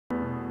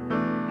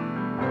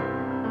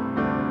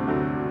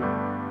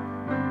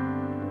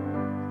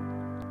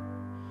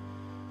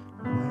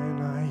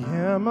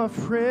I'm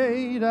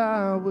afraid,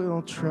 I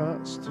will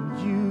trust in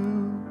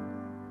you.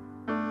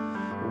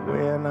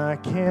 When I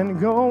can't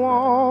go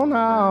on,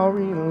 I'll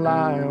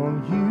rely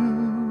on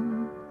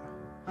you.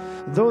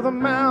 Though the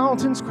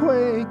mountains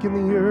quake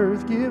and the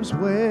earth gives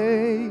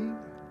way,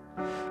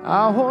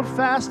 I'll hold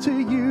fast to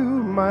you,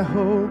 my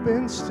hope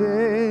and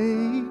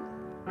stay.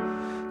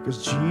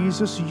 'Cause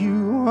Jesus,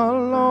 you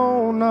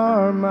alone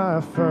are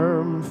my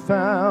firm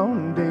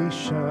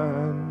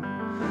foundation.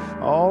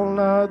 All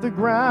other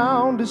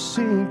ground is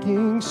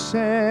sinking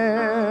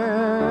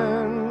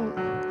sand.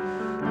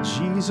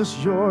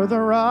 Jesus, you're the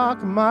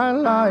rock my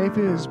life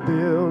is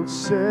built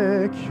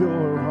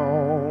secure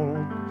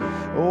on.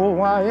 Oh,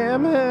 I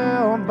am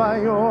held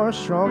by your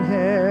strong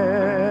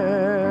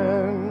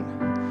hand.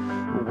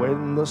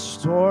 When the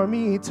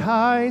stormy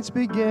tides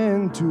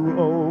begin to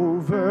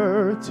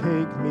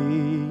overtake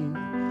me,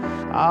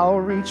 I'll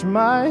reach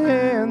my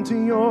hand to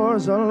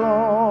yours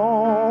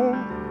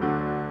alone.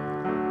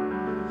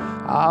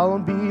 I'll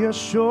be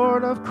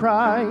assured of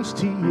Christ,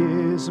 He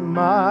is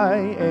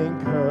my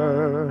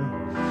anchor.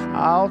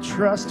 I'll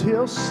trust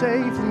He'll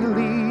safely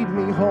lead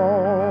me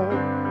home.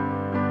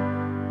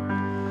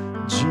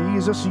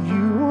 Jesus,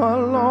 you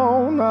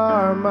alone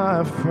are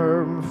my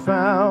firm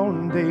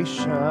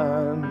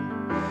foundation.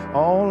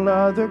 All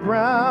other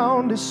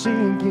ground is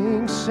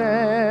sinking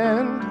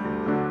sand.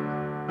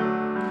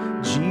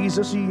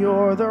 Jesus,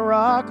 you're the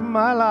rock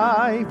my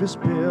life is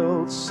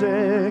built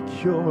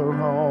secure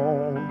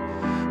on.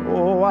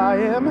 Oh, I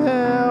am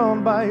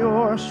held by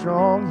your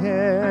strong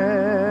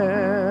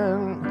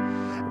hand.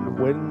 And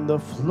when the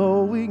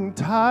flowing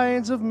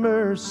tides of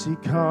mercy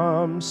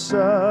come,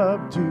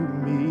 subdue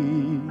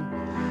me.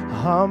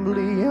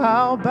 Humbly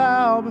I'll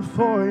bow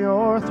before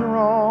your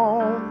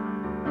throne.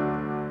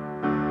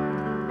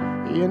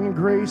 In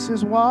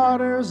grace's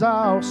waters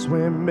I'll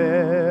swim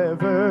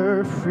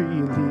ever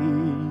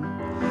freely.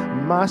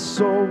 My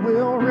soul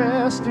will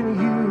rest in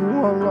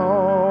you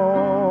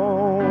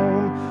alone.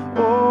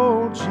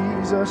 Oh,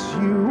 Jesus,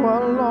 you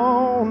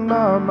alone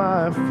are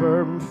my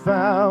firm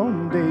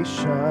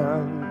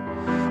foundation.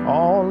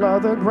 All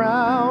other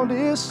ground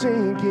is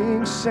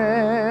sinking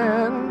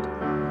sand.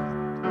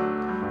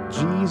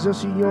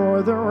 Jesus,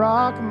 you're the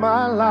rock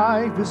my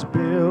life is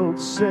built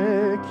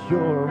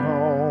secure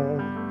on.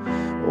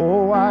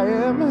 Oh, I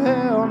am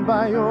held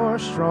by your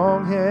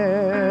strong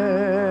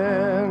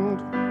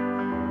hand.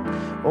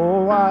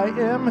 Oh, I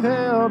am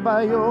held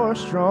by your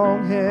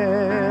strong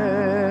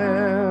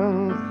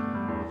hand.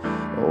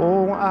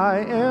 Oh, I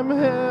am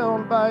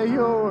held by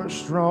your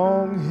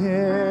strong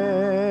hand.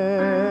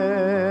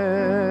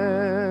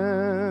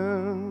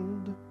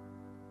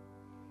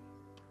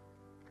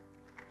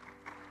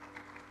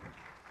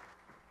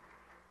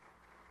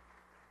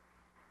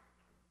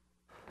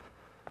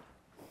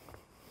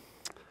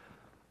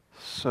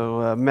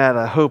 So, Matt,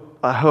 I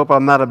hope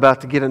I'm not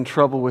about to get in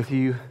trouble with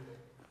you.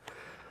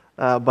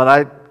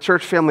 But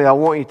church family, I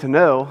want you to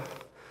know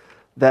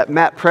that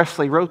Matt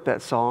Presley wrote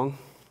that song.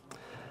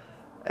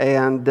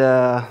 And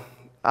I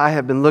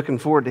have been looking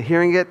forward to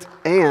hearing it.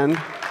 And,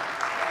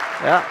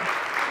 yeah.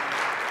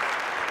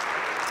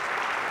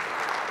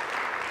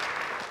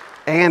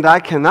 And I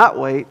cannot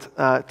wait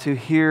to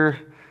hear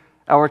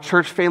our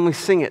church family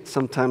sing it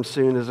sometime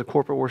soon as a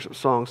corporate worship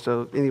song.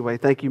 So anyway,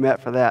 thank you,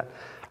 Matt, for that.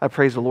 I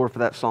praise the Lord for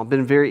that song.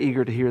 Been very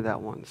eager to hear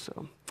that one.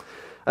 So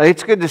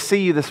it's good to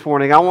see you this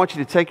morning. I want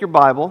you to take your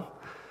Bible,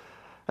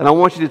 and I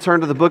want you to turn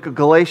to the book of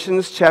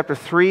Galatians, chapter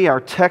 3. Our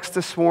text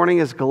this morning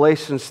is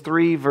Galatians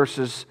 3,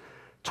 verses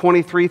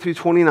 23 through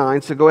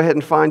 29. So go ahead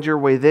and find your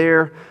way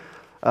there.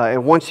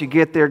 And once you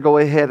get there, go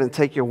ahead and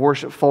take your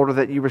worship folder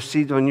that you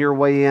received on your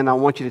way in. I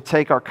want you to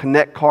take our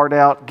Connect card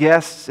out.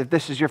 Guests, if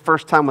this is your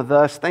first time with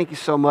us, thank you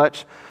so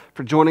much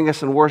for joining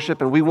us in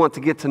worship, and we want to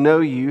get to know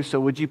you. So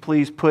would you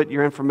please put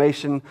your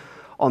information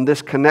on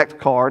this Connect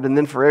card, and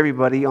then for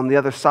everybody on the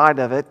other side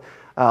of it,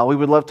 we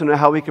would love to know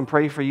how we can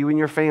pray for you and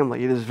your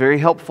family. It is very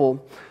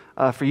helpful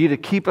for you to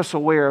keep us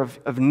aware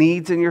of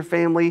needs in your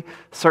family,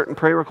 certain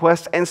prayer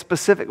requests, and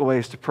specific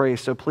ways to pray.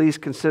 So please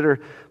consider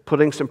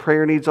putting some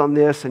prayer needs on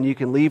this, and you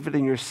can leave it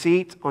in your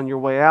seat on your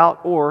way out,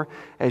 or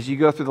as you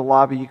go through the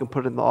lobby, you can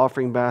put it in the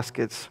offering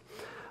baskets.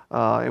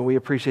 And we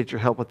appreciate your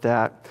help with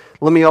that.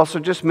 Let me also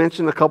just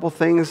mention a couple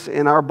things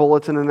in our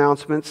bulletin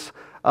announcements.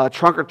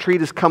 Trunk or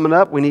treat is coming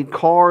up. We need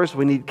cars,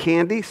 we need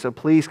candy, so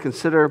please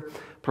consider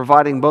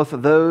providing both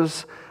of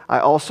those. I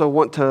also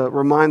want to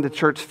remind the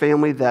church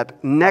family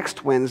that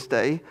next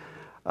Wednesday,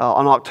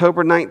 on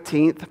October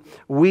 19th,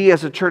 we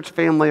as a church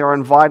family are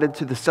invited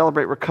to the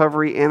Celebrate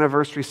Recovery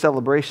anniversary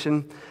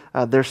celebration.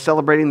 They're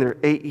celebrating their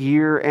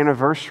 8-year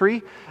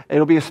anniversary.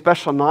 It'll be a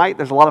special night.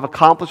 There's a lot of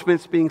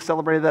accomplishments being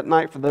celebrated that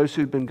night for those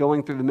who've been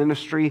going through the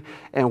ministry,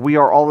 and we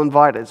are all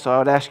invited. So I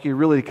would ask you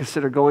really to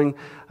consider going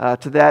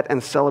to that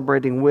and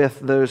celebrating with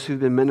those who've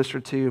been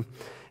ministered to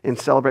in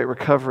Celebrate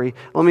Recovery.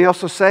 Let me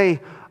also say,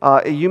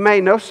 you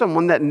may know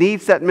someone that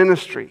needs that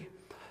ministry.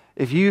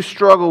 If you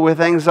struggle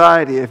with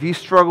anxiety, if you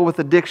struggle with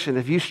addiction,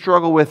 if you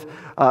struggle with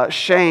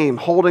shame,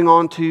 holding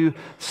on to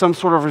some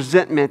sort of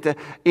resentment,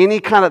 any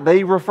kind of,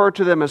 they refer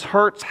to them as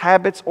hurts,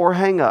 habits, or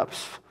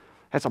hang-ups.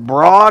 That's a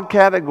broad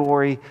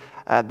category.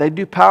 They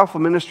do powerful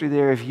ministry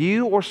there. If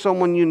you or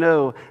someone you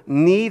know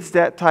needs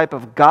that type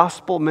of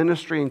gospel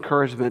ministry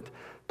encouragement,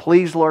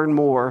 please learn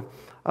more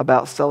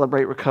about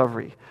Celebrate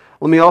Recovery.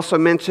 Let me also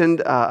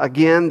mention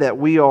again that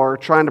we are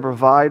trying to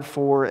provide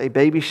for a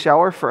baby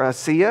shower for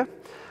Asiya,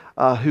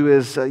 who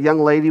is a young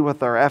lady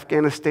with our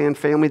Afghanistan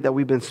family that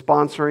we've been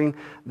sponsoring.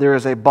 There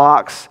is a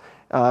box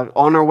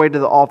on our way to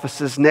the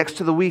offices next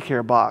to the We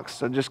Care box.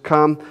 So just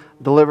come,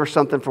 deliver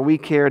something for We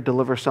Care,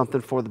 deliver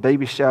something for the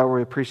baby shower.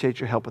 We appreciate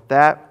your help with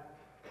that.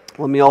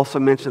 Let me also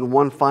mention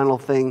one final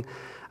thing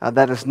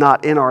that is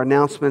not in our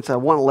announcements. I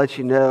want to let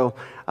you know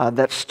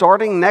that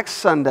starting next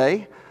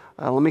Sunday,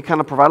 let me kind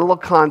of provide a little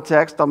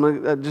context. I'm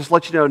going to just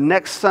let you know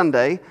next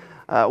Sunday,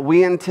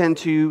 we intend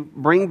to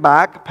bring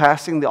back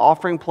passing the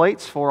offering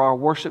plates for our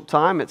worship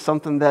time. It's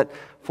something that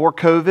for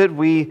COVID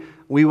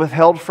we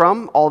withheld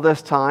from all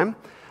this time.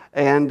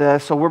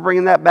 And so we're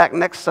bringing that back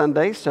next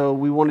Sunday. So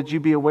we wanted you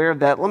to be aware of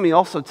that. Let me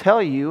also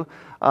tell you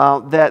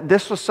that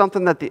this was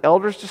something that the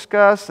elders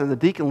discussed and the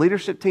deacon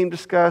leadership team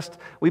discussed.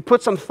 We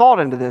put some thought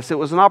into this. It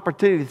was an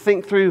opportunity to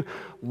think through,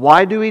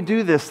 why do we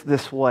do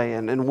this way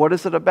and what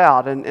is it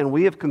about? And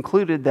we have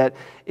concluded that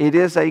it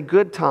is a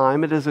good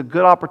time, it is a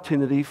good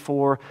opportunity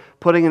for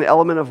putting an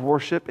element of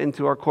worship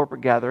into our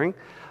corporate gathering.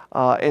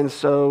 And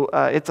so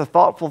it's a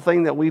thoughtful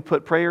thing that we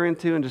put prayer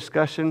into and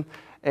discussion,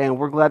 and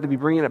we're glad to be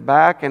bringing it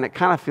back. And it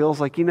kind of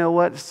feels like, you know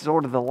what, it's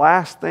sort of the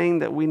last thing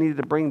that we needed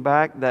to bring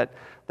back that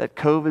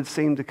COVID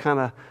seemed to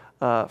kind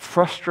of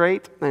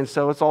frustrate. And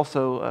so it's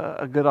also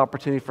a good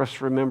opportunity for us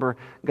to remember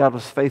God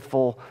was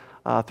faithful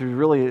through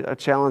really a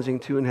challenging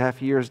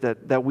 2.5 years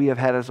that we have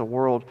had as a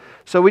world.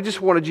 So we just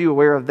wanted you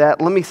aware of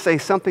that. Let me say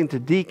something to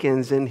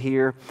deacons in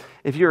here.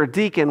 If you're a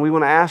deacon, we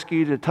want to ask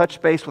you to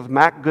touch base with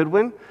Matt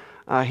Goodwin.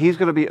 He's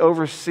going to be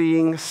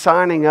overseeing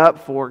signing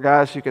up for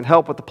guys who can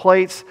help with the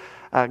plates,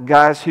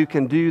 guys who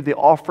can do the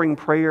offering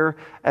prayer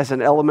as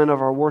an element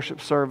of our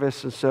worship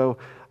service. And so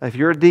if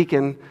you're a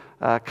deacon,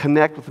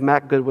 connect with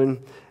Matt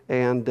Goodwin,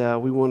 and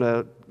we want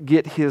to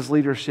get his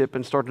leadership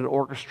and start to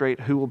orchestrate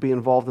who will be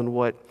involved in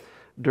what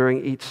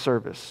during each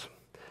service.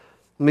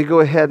 Let me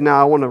go ahead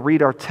now. I want to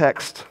read our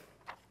text.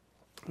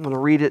 I'm going to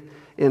read it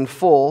in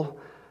full.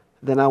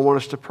 Then I want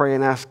us to pray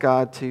and ask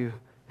God to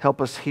help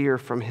us hear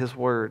from His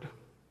Word.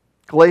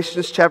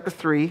 Galatians chapter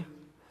 3,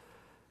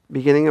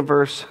 beginning in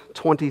verse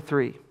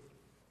 23.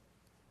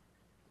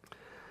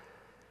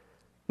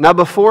 Now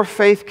before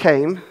faith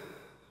came,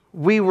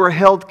 we were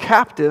held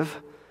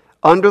captive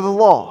under the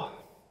law,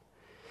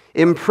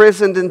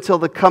 imprisoned until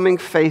the coming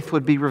faith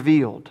would be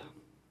revealed.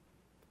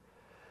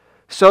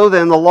 So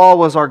then the law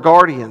was our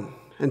guardian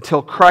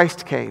until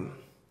Christ came,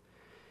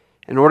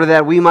 in order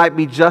that we might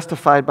be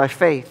justified by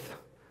faith.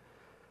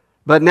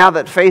 But now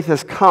that faith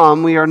has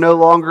come, we are no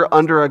longer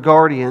under a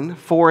guardian,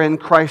 for in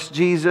Christ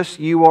Jesus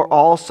you are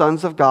all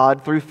sons of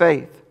God through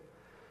faith.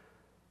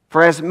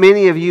 For as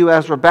many of you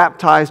as were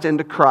baptized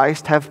into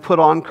Christ have put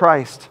on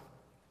Christ.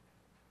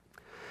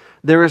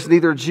 There is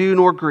neither Jew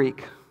nor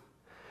Greek.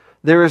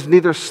 There is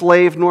neither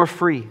slave nor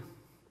free.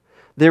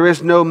 There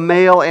is no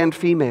male and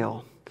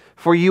female,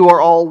 for you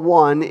are all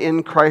one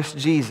in Christ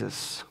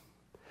Jesus.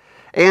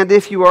 And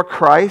if you are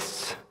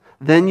Christ's,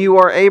 then you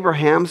are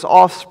Abraham's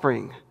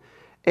offspring,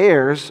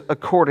 heirs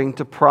according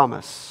to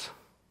promise.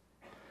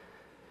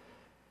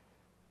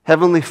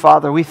 Heavenly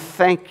Father, we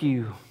thank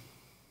you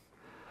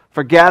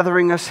for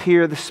gathering us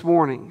here this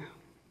morning.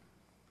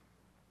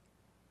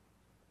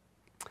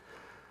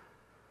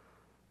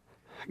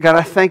 God,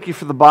 I thank you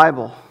for the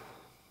Bible.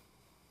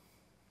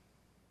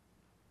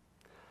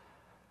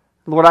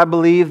 Lord, I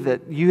believe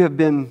that you have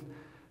been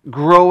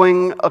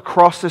growing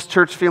across this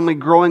church family,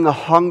 growing a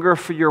hunger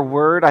for your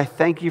word. I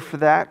thank you for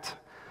that.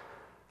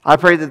 I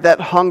pray that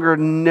that hunger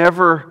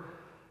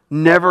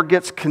never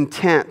gets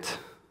content.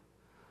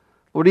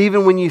 Lord,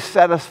 even when you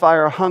satisfy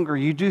our hunger,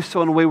 you do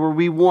so in a way where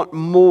we want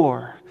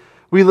more.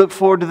 We look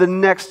forward to the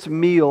next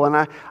meal.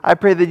 And I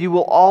pray that you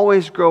will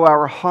always grow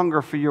our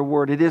hunger for your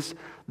word. It is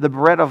the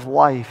bread of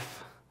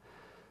life.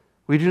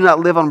 We do not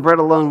live on bread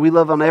alone. We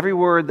live on every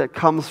word that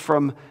comes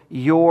from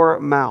your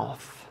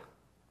mouth.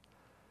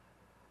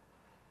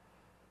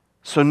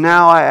 So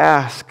now I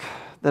ask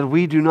that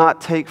we do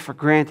not take for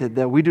granted,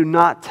 that we do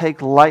not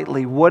take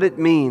lightly what it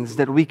means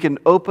that we can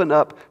open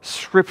up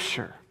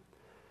Scripture.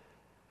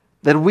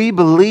 That we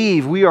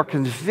believe, we are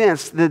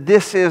convinced that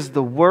this is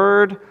the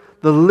Word,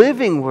 the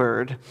living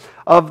Word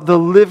of the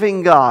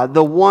living God,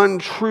 the one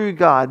true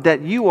God,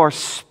 that you are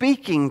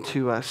speaking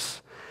to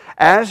us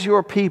as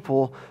your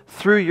people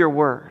through your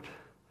Word.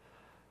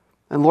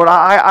 And Lord,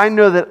 I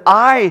know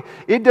that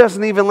it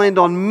doesn't even land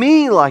on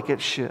me like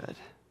it should.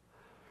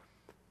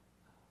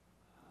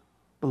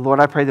 But Lord,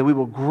 I pray that we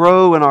will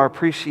grow in our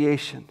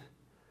appreciation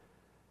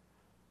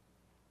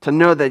to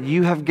know that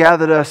you have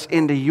gathered us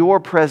into your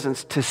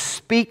presence to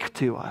speak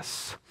to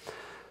us,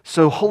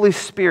 So Holy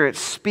Spirit,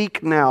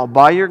 speak now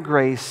by your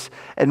grace,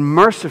 and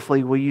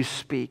mercifully will you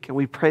speak. And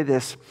we pray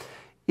this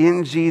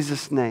in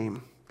Jesus'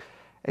 name.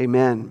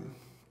 Amen.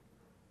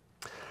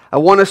 I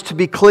want us to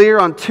be clear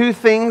on two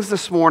things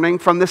this morning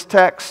from this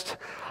text.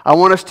 I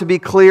want us to be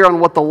clear on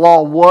what the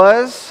law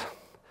was,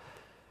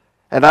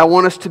 and I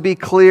want us to be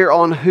clear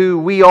on who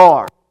we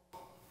are.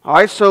 All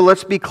right, so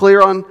let's be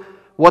clear on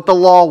what the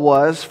law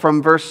was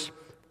from verse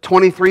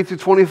 23 through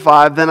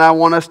 25. Then I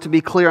want us to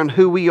be clear on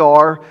who we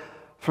are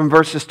from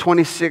verses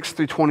 26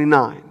 through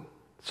 29.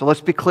 So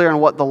let's be clear on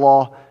what the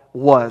law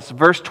was.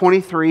 Verse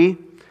 23,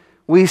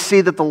 we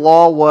see that the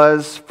law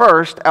was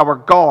first our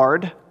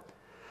guard.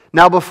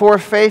 Now before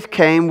faith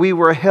came, we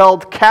were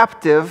held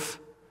captive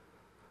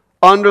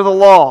under the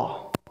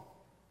law.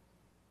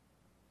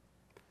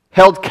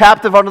 Held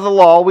captive under the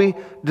law. We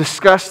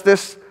discussed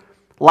this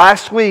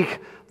last week.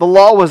 The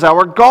law was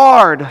our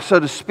guard, so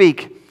to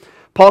speak.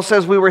 Paul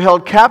says we were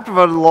held captive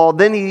under the law.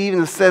 Then he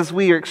even says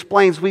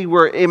explains we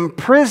were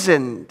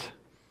imprisoned.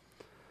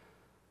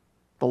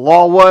 The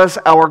law was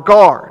our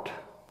guard.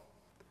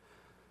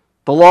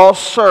 The law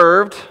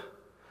served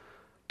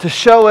to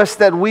show us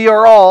that we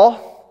are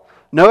all,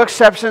 no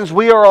exceptions,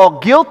 we are all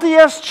guilty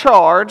as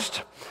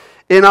charged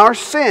in our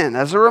sin.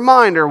 As a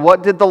reminder,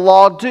 what did the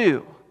law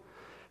do?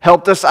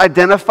 Helped us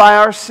identify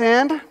our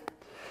sin.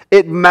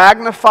 It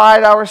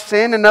magnified our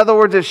sin. In other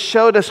words, it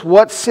showed us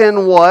what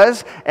sin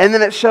was, and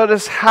then it showed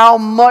us how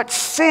much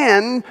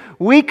sin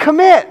we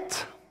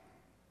commit.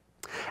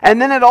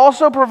 And then it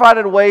also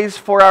provided ways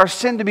for our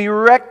sin to be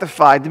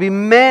rectified, to be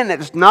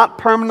managed, not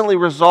permanently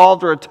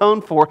resolved or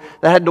atoned for,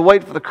 that had to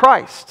wait for the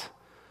Christ.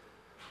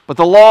 But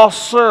the law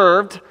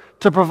served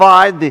to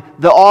provide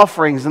the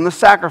offerings and the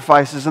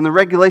sacrifices and the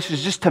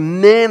regulations just to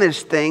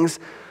manage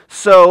things.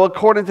 So,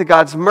 according to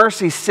God's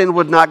mercy, sin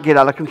would not get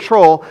out of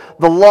control.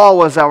 The law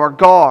was our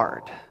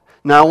guard.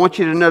 Now, I want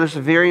you to notice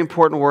a very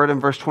important word in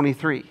verse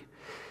 23.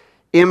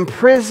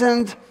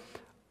 Imprisoned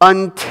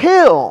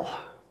until.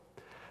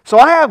 So,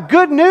 I have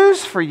good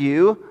news for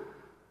you.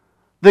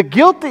 The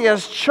guilty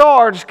as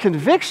charged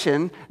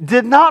conviction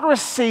did not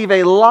receive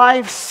a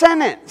life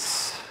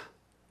sentence.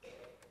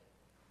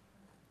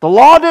 The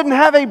law didn't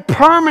have a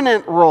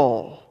permanent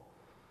role.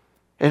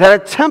 It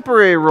had a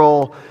temporary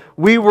role.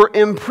 We were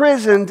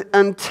imprisoned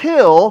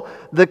until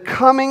the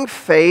coming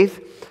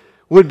faith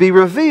would be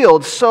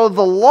revealed. So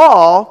the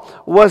law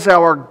was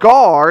our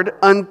guard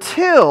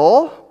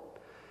until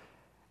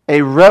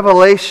a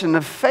revelation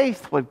of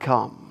faith would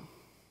come.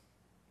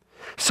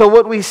 So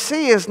what we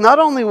see is not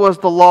only was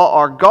the law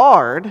our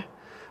guard,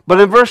 but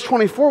in verse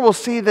 24 we'll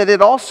see that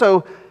it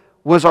also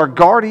was our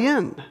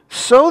guardian.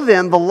 So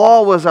then the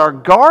law was our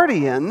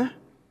guardian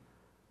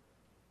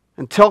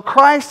until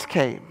Christ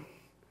came.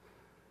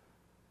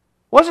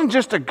 Wasn't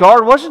just a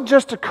guard, wasn't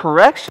just a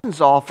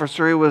corrections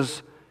officer, it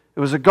was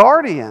a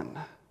guardian.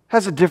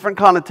 Has a different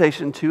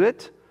connotation to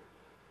it.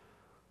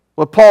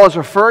 What Paul is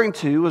referring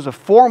to is a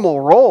formal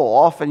role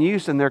often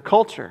used in their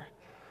culture.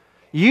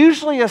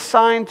 Usually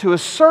assigned to a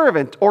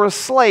servant or a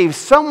slave,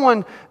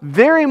 someone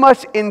very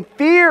much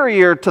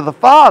inferior to the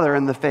father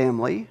in the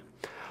family.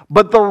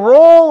 But the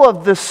role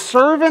of the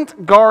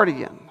servant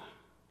guardian,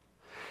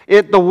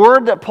 the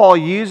word that Paul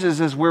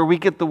uses is where we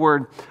get the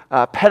word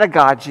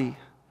pedagogy.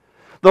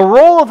 The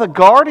role of the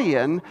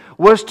guardian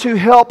was to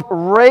help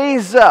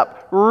raise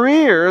up,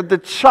 rear the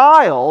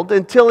child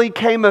until he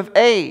came of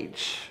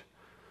age.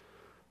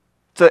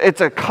 It's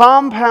a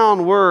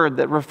compound word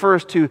that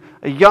refers to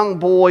a young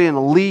boy and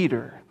a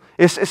leader.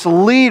 It's a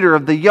leader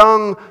of the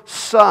young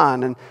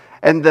son.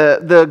 And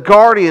the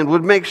guardian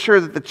would make sure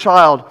that the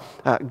child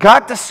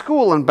got to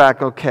school and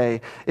back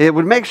okay. It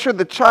would make sure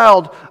the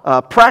child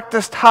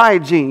practiced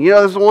hygiene. You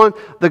know,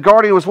 the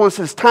guardian was one that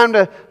says, time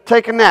to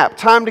take a nap,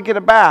 time to get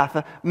a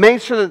bath.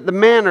 Made sure that the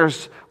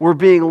manners were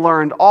being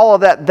learned. All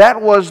of that.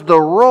 That was the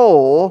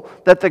role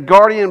that the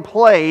guardian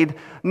played.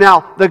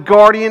 Now, the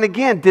guardian,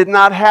 again, did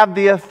not have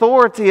the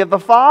authority of the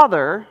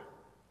father.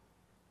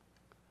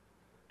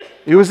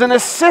 It was an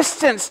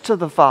assistance to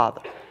the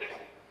father,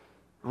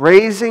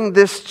 raising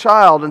this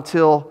child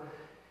until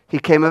he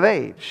came of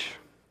age.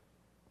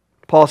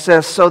 Paul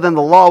says, so then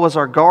the law was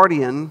our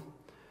guardian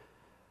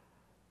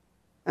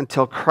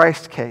until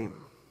Christ came.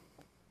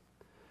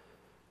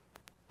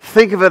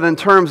 Think of it in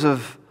terms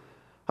of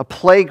a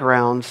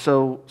playground.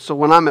 So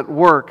when I'm at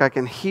work, I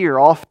can hear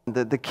often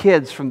the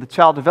kids from the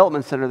Child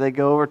Development Center, they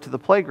go over to the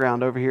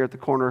playground over here at the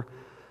corner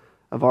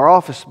of our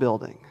office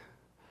building.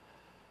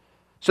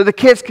 So the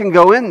kids can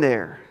go in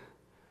there.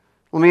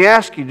 Let me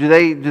ask you, do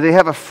they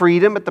have a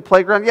freedom at the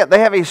playground? Yeah, they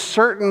have a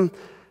certain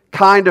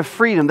kind of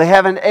freedom. They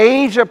have an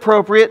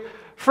age-appropriate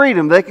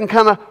freedom. They can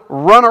kind of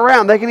run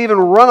around. They can even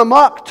run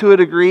amok to a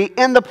degree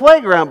in the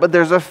playground, but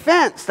there's a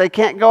fence. They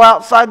can't go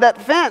outside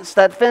that fence.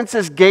 That fence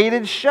is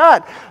gated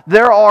shut.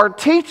 There are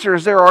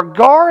teachers, there are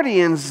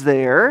guardians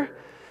there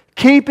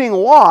keeping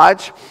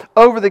watch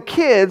over the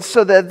kids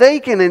so that they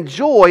can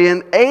enjoy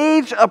an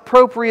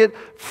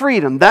age-appropriate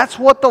freedom. That's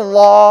what the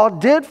law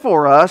did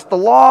for us. The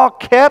law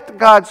kept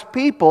God's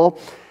people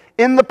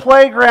in the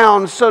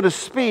playground, so to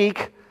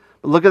speak,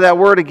 Look at that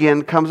word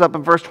again, it comes up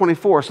in verse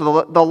 24.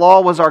 So the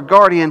law was our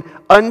guardian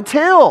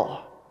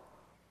until.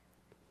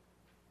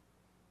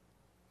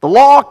 The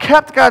law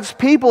kept God's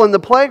people in the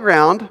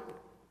playground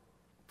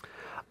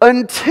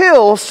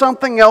until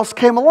something else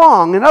came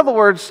along. In other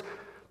words,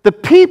 the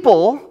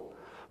people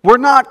were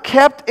not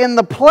kept in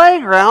the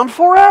playground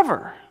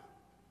forever.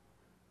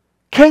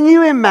 Can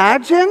you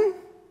imagine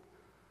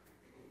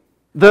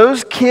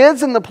those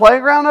kids in the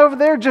playground over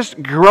there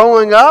just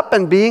growing up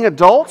and being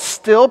adults,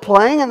 still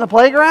playing in the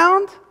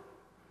playground?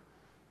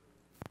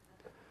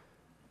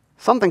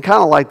 Something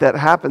kind of like that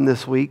happened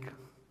this week.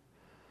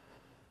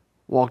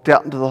 Walked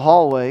out into the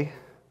hallway,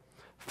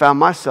 found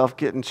myself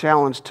getting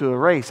challenged to a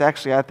race.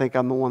 Actually, I think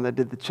I'm the one that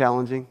did the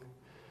challenging.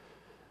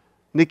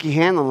 Nikki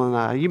Hanlon and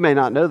I, you may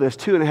not know this,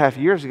 2.5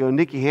 years ago,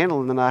 Nikki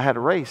Hanlon and I had a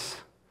race.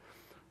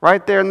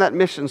 Right there in that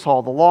missions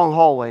hall, the long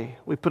hallway.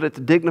 We put it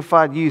to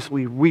dignified use.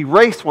 We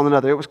raced one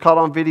another. It was caught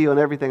on video and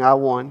everything. I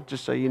won,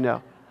 just so you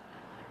know.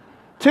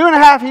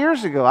 2.5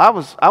 years ago, I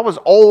was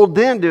old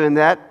then doing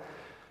that.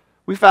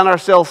 We found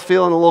ourselves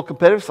feeling a little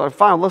competitive, so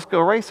fine, let's go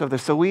race over there.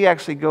 So we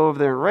actually go over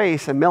there and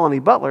race, and Melanie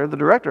Butler, the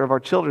director of our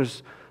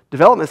Children's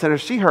Development Center,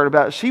 she heard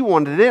about it. She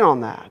wanted in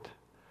on that.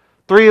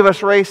 3 of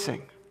us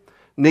racing.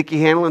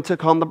 Nikki Hanlon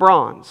took home the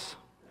bronze.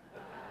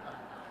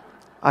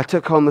 I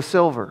took home the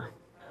silver.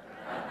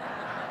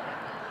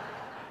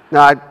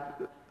 Now,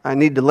 I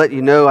need to let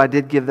you know I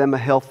did give them a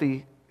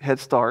healthy head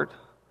start.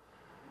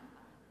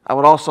 I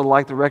would also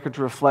like the record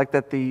to reflect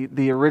that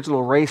the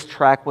original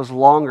racetrack was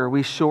longer.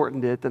 We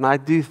shortened it, and I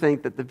do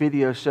think that the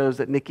video shows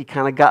that Nikki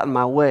kind of got in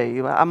my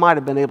way. I might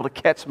have been able to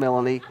catch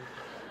Melanie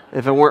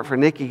if it weren't for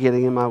Nikki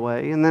getting in my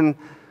way. And then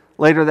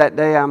later that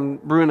day, I'm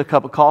brewing a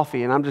cup of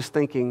coffee, and I'm just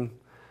thinking,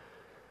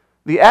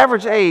 the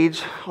average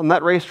age on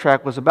that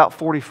racetrack was about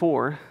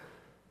 44.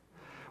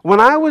 When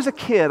I was a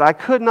kid, I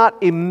could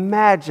not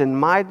imagine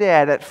my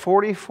dad at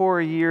 44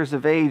 years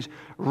of age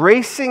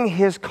racing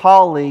his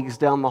colleagues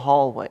down the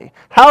hallway.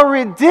 How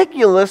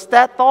ridiculous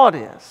that thought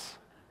is.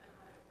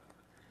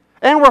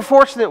 And we're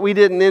fortunate we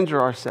didn't injure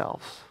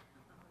ourselves.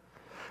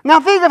 Now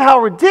think of how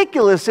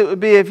ridiculous it would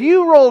be if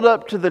you rolled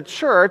up to the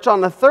church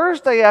on a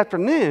Thursday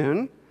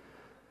afternoon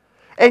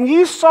and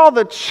you saw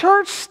the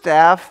church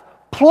staff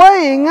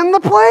playing in the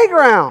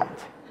playground.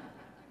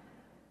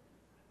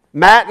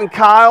 Matt and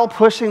Kyle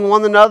pushing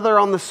one another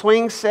on the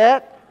swing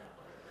set.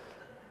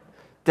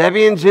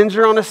 Debbie and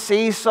Ginger on a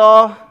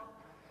seesaw.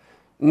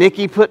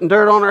 Nikki putting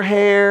dirt on her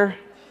hair.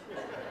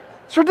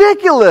 It's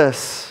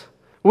ridiculous.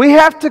 We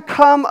have to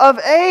come of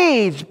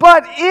age.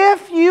 But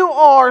if you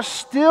are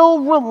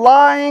still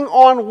relying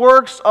on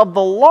works of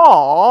the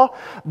law,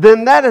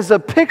 then that is a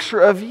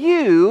picture of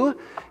you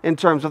in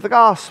terms of the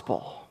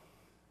gospel.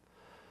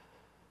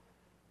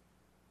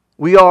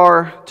 We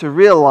are to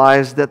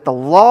realize that the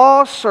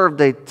law served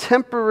a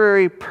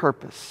temporary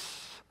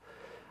purpose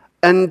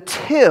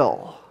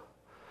until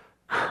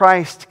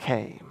Christ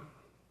came.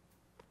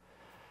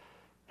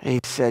 And he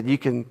said, you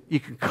can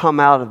come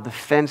out of the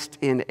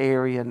fenced-in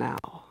area now.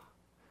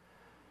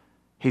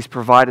 He's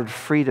provided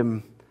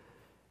freedom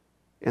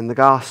in the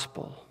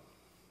gospel.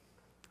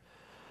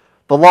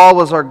 The law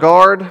was our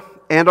guard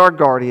and our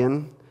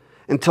guardian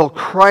until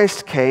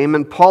Christ came,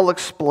 and Paul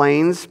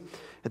explains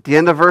at the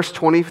end of verse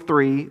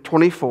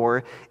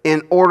 24,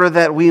 in order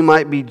that we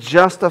might be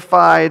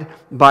justified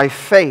by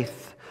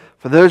faith.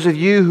 For those of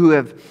you who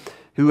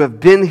have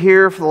been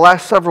here for the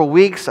last several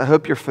weeks, I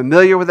hope you're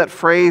familiar with that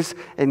phrase.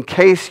 In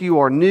case you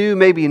are new,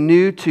 maybe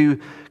new to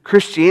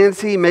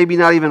Christianity, maybe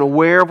not even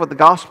aware of what the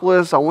gospel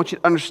is, I want you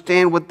to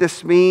understand what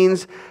this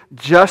means.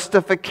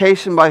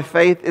 Justification by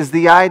faith is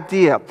the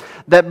idea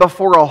that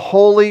before a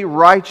holy,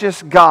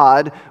 righteous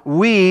God,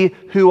 we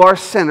who are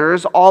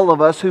sinners, all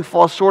of us who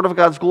fall short of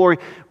God's glory,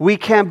 we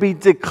can be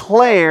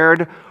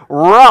declared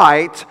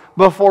right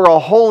before a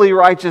holy,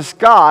 righteous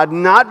God,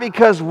 not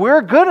because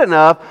we're good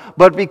enough,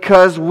 but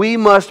because we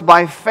must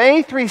by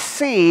faith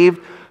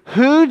receive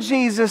who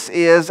Jesus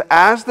is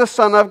as the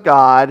Son of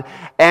God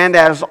and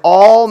as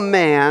all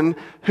man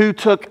who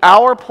took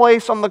our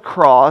place on the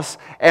cross,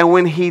 and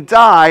when he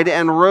died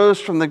and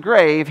rose from the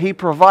grave, he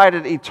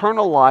provided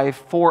eternal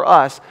life for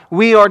us.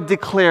 We are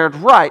declared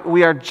right.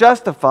 We are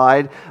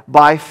justified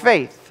by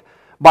faith,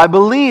 by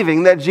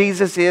believing that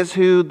Jesus is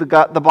who the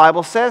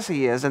Bible says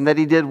he is, and that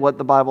he did what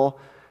the Bible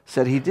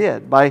said he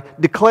did, by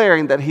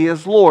declaring that he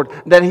is Lord,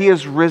 that he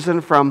is risen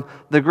from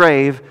the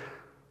grave.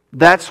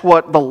 That's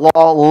what the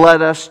law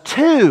led us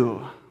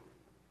to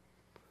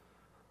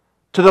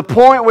the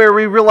point where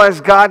we realize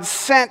God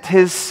sent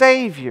his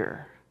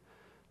Savior.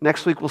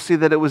 Next week we'll see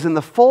that it was in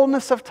the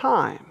fullness of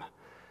time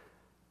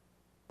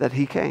that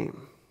he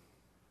came.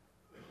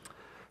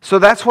 So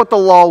that's what the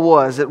law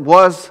was. It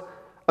was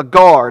a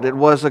guard. It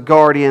was a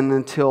guardian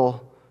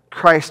until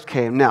Christ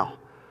came. Now,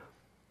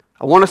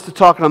 I want us to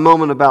talk in a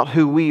moment about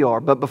who we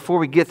are, but before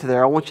we get to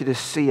there, I want you to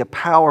see a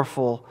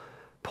powerful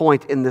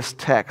point in this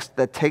text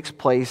that takes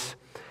place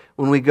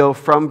when we go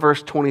from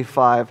verse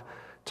 25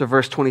 to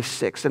verse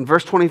 26. In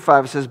verse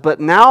 25 it says, "But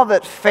now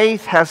that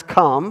faith has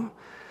come,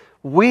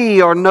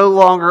 we are no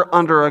longer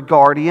under a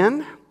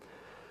guardian,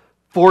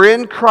 For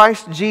in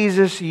Christ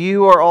Jesus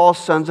you are all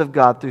sons of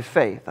God through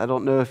faith. I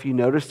don't know if you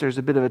noticed, there's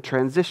a bit of a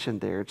transition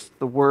there. It's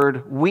the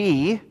word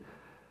we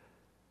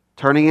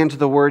turning into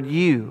the word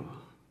you.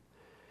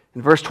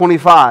 In verse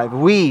 25,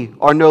 we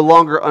are no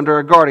longer under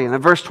a guardian.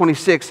 In verse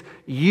 26,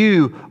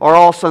 you are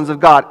all sons of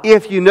God.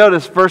 If you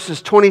notice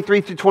verses 23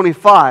 through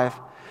 25,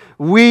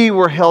 we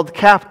were held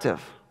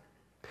captive.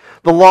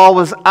 The law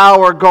was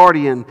our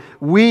guardian.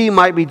 We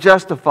might be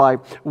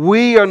justified.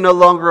 We are no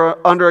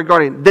longer under a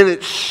guardian. Then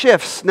it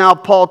shifts. Now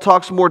Paul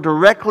talks more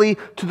directly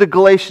to the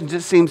Galatians.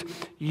 It seems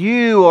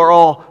you are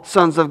all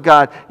sons of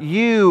God.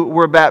 You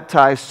were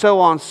baptized, so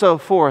on and so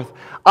forth.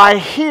 I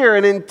hear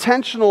an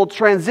intentional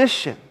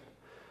transition.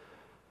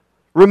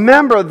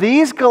 Remember,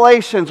 these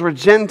Galatians were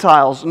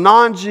Gentiles,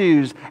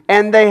 non-Jews,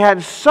 and they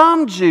had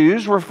some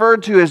Jews,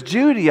 referred to as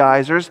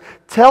Judaizers,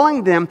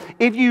 telling them,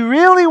 if you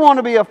really want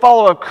to be a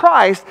follower of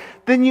Christ,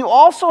 then you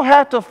also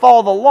have to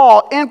follow the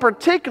law, in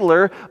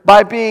particular,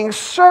 by being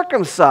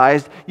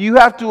circumcised. You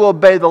have to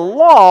obey the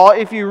law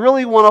if you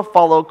really want to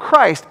follow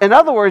Christ. In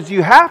other words,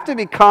 you have to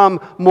become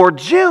more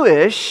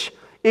Jewish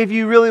if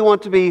you really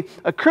want to be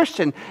a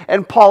Christian.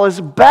 And Paul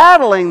is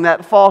battling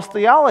that false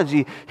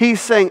theology. He's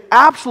saying,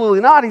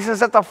 absolutely not. He says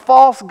that's a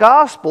false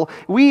gospel.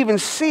 We even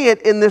see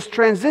it in this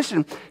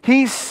transition.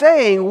 He's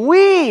saying,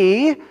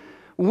 we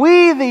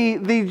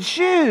the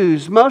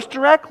Jews, most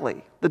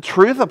directly. The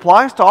truth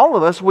applies to all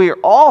of us. We are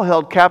all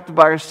held captive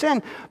by our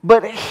sin.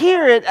 But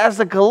hear it as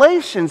the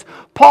Galatians.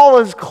 Paul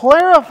is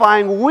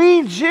clarifying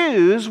we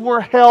Jews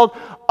were held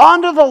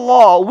under the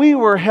law. We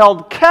were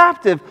held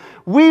captive.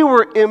 We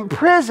were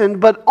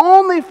imprisoned, but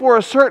only for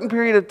a certain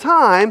period of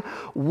time.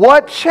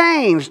 What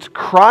changed?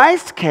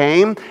 Christ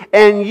came,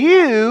 and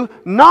you,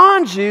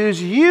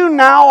 non-Jews, you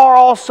now are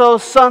also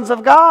sons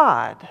of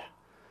God.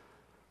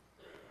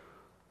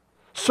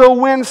 So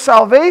when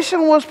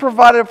salvation was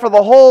provided for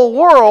the whole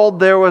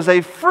world, there was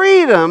a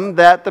freedom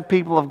that the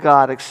people of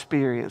God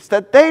experienced,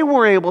 that they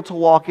were able to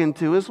walk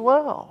into as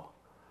well.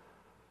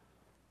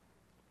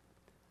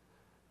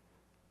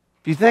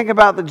 If you think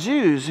about the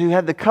Jews who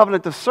had the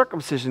covenant of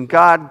circumcision,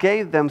 God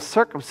gave them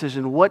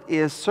circumcision. What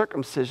is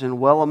circumcision?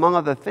 Well, among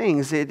other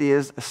things, it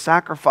is a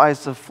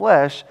sacrifice of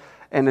flesh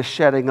and a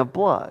shedding of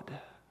blood.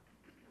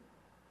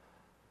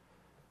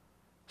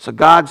 So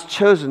God's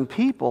chosen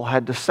people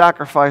had to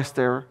sacrifice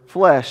their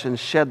flesh and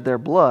shed their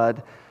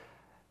blood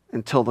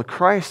until the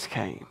Christ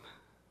came.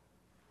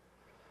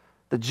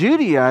 The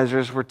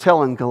Judaizers were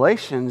telling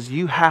Galatians,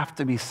 you have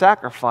to be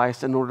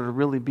sacrificed in order to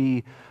really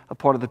be a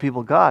part of the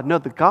people of God. No,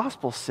 the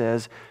gospel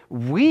says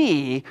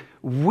we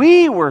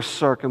were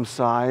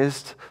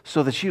circumcised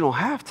so that you don't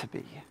have to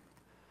be.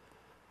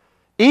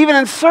 Even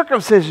in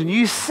circumcision,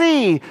 you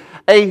see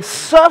a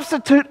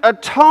substitute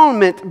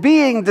atonement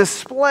being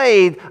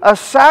displayed, a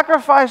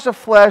sacrifice of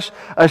flesh,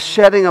 a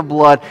shedding of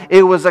blood.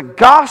 It was a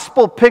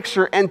gospel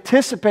picture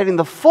anticipating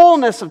the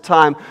fullness of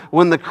time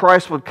when the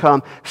Christ would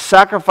come,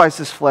 sacrifice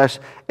his flesh,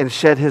 and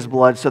shed his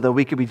blood so that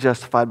we could be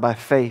justified by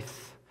faith.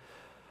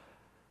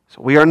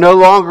 So we are no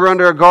longer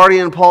under a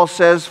guardian, Paul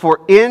says,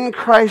 for in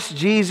Christ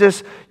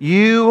Jesus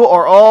you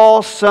are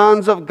all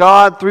sons of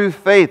God through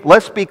faith.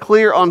 Let's be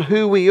clear on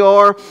who we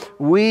are.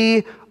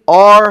 We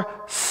are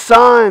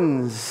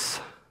sons.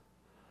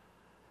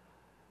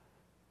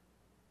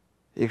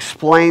 He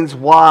explains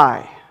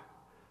why.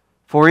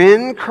 For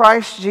in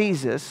Christ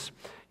Jesus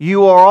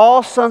you are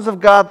all sons of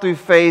God through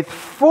faith,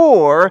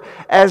 for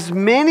as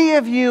many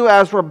of you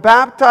as were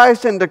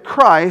baptized into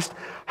Christ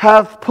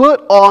have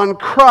put on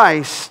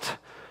Christ.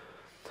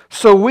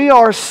 So we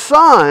are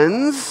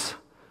sons.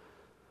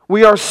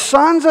 We are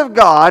sons of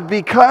God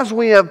because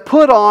we have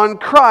put on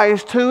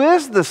Christ, who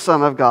is the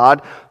Son of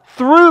God,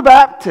 through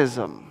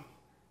baptism.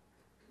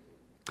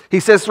 He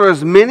says, for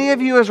as many of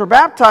you as were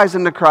baptized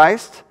into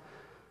Christ,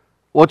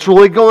 what's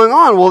really going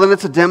on? Well, then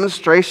it's a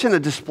demonstration, a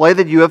display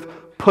that you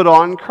have put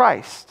on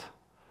Christ.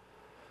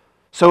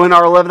 So in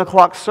our 11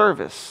 o'clock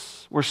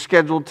service, we're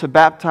scheduled to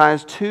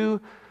baptize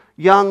 2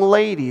 young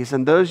ladies,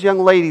 and those young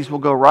ladies will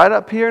go right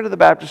up here into the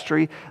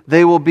baptistry.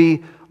 They will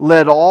be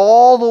led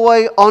all the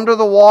way under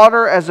the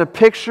water as a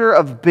picture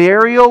of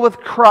burial with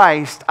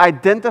Christ,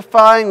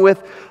 identifying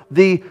with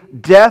the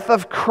death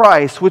of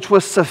Christ, which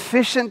was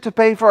sufficient to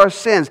pay for our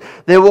sins.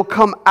 They will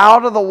come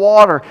out of the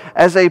water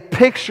as a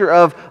picture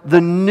of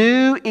the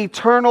new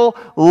eternal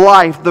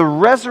life, the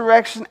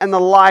resurrection and the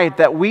life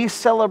that we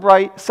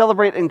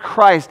celebrate in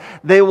Christ.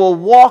 They will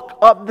walk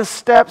up the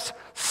steps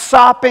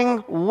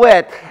sopping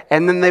wet,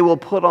 and then they will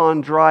put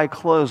on dry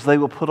clothes. They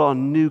will put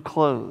on new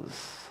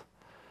clothes.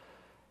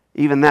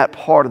 Even that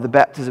part of the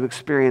baptism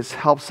experience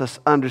helps us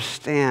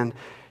understand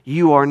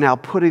you are now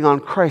putting on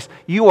Christ.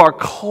 You are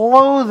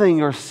clothing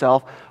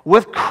yourself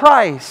with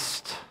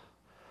Christ.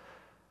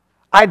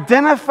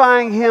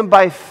 Identifying Him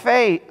by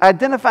faith,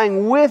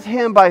 identifying with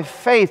Him by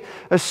faith.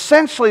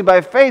 Essentially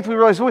by faith, we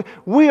realize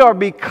we are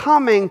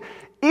becoming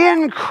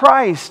in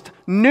Christ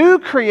new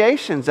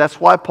creations. That's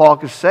why Paul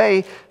could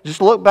say,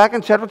 just look back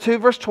in chapter 2,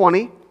 verse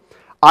 20,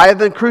 I have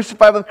been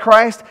crucified with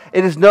Christ.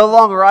 It is no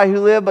longer I who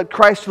live, but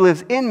Christ who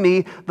lives in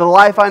me. The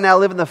life I now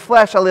live in the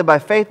flesh, I live by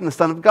faith in the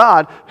Son of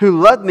God, who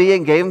loved me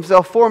and gave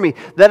himself for me.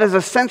 That is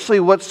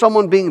essentially what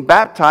someone being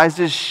baptized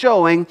is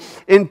showing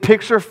in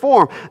picture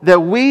form,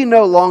 that we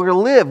no longer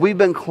live. We've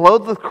been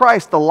clothed with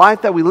Christ. The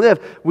life that we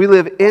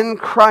live in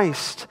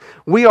Christ.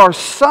 We are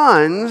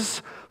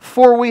sons,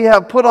 for we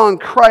have put on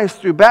Christ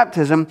through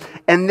baptism.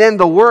 And then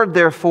the word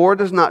therefore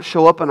does not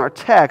show up in our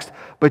text,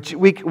 but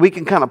we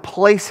can kind of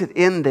place it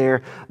in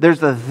there.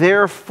 There's a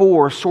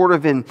therefore sort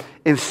of in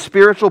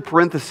spiritual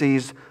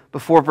parentheses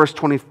before verse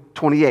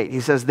 28.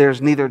 He says,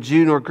 there's neither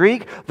Jew nor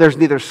Greek, there's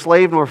neither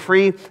slave nor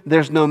free,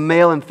 there's no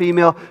male and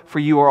female, for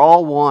you are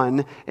all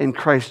one in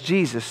Christ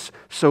Jesus.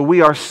 So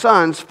we are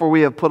sons, for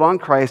we have put on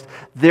Christ,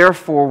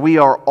 therefore we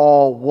are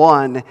all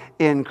one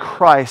in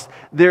Christ.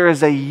 There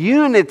is a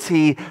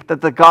unity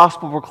that the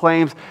gospel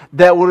proclaims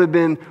that would have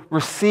been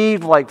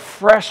received like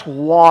fresh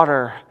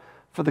water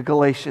for the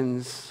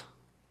Galatians.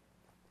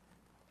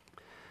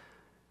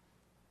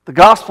 The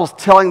gospel's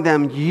telling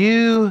them,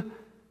 you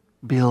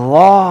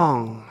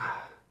belong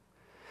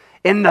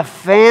in the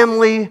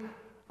family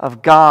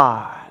of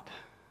God.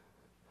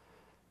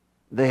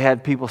 They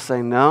had people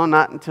saying, no,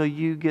 not until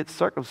you get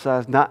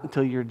circumcised, not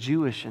until you're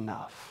Jewish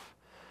enough.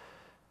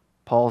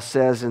 Paul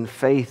says, in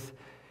faith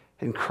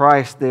in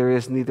Christ there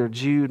is neither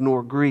Jew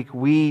nor Greek.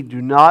 We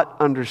do not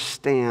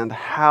understand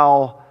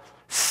how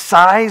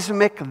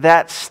seismic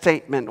that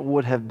statement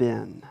would have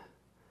been.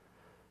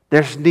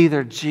 There's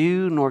neither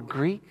Jew nor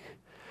Greek.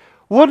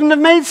 Wouldn't have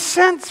made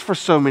sense for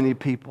so many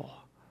people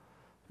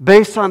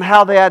based on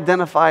how they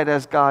identified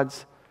as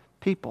God's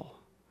people.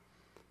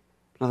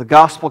 Now the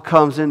gospel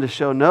comes in to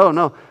show,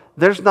 no,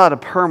 there's not a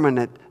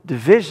permanent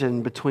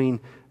division between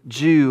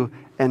Jew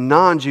and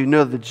non-Jew.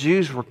 No, the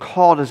Jews were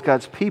called as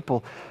God's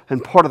people,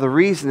 and part of the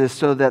reason is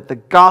so that the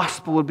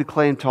gospel would be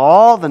proclaimed to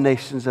all the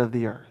nations of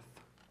the earth.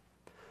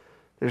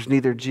 There's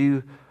neither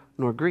Jew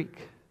nor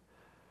Greek.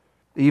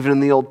 Even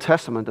in the Old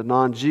Testament, a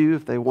non-Jew,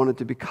 if they wanted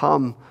to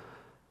become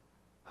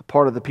a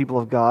part of the people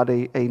of God,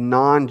 a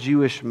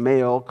non-Jewish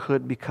male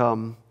could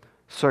become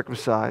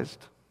circumcised.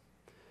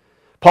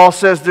 Paul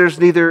says there's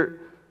neither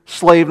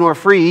slave nor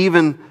free.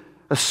 Even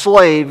a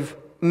slave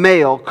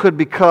male could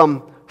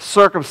become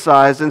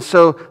circumcised, and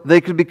so they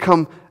could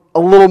become a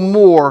little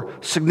more,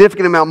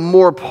 significant amount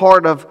more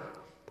part of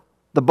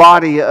the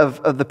body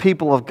of the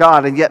people of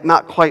God, and yet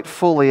not quite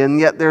fully. And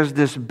yet there's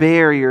this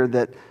barrier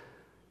that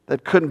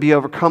couldn't be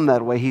overcome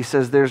that way. He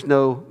says there's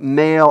no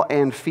male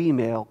and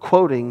female,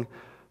 quoting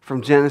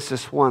from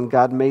Genesis 1,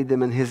 God made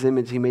them in His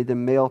image. He made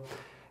them male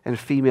and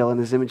female in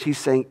His image. He's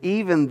saying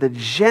even the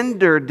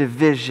gender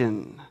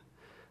division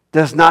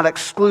does not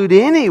exclude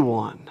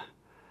anyone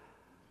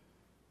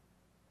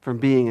from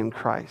being in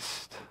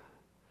Christ.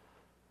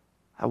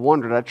 I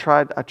wondered, I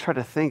tried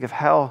to think of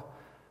how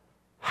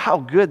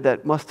good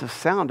that must have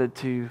sounded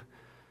to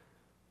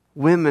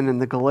women in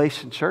the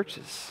Galatian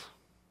churches.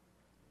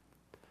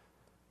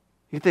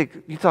 You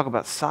talk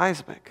about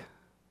seismic.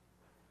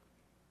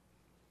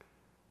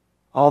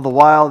 All the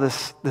while,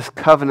 this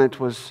covenant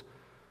was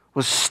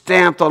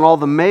stamped on all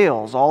the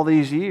males all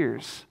these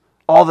years.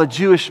 All the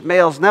Jewish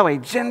males. Now a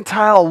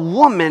Gentile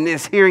woman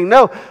is hearing,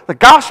 no, the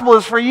gospel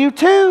is for you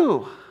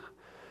too.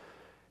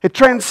 It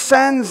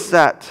transcends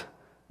that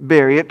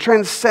barrier. It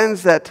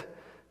transcends that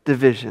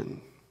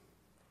division.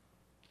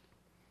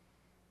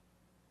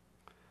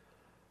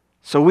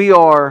 So we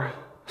are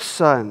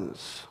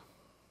sons.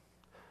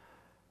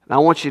 And I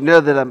want you to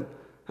know that I'm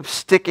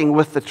sticking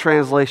with the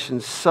translation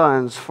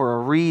sons for a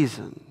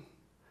reason.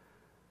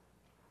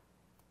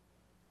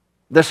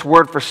 This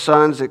word for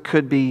sons, it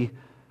could be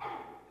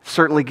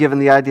certainly given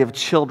the idea of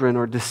children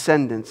or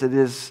descendants. It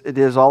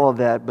is all of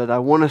that, but I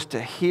want us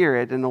to hear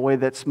it in a way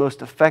that's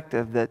most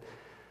effective, that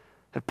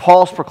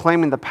Paul's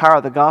proclaiming the power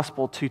of the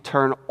gospel to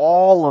turn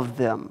all of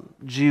them,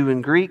 Jew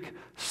and Greek,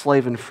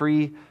 slave and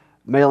free,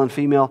 male and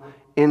female,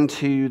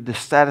 into the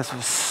status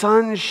of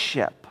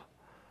sonship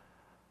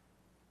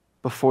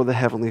before the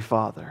Heavenly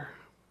Father.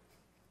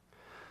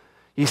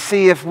 You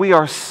see, if we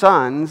are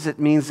sons, it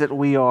means that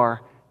we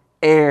are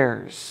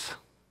heirs.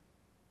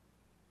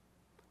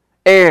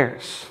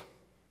 Heirs.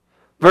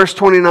 Verse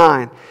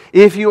 29,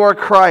 if you are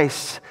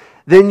Christ,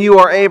 then you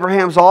are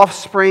Abraham's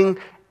offspring,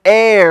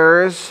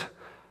 heirs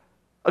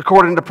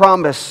according to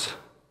promise.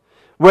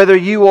 Whether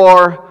you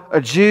are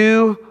a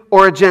Jew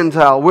or a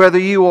Gentile, whether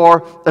you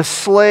are a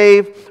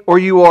slave or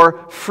you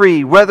are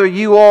free, whether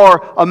you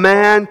are a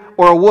man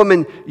or a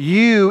woman,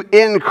 you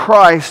in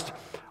Christ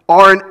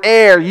are an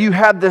heir. You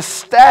have the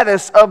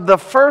status of the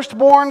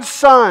firstborn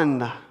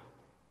son.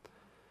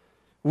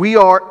 We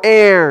are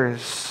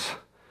heirs.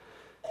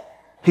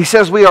 He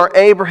says we are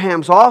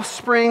Abraham's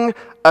offspring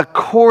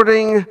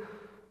according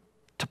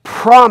to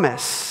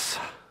promise.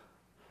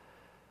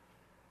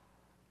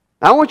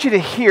 Now, I want you to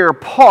hear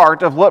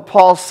part of what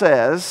Paul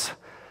says.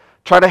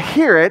 Try to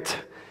hear it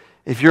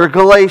if you're a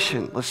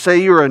Galatian. Let's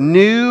say you're a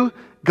new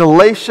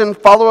Galatian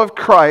follower of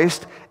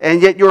Christ,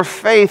 and yet your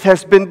faith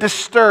has been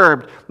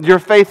disturbed. Your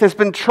faith has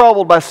been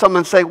troubled by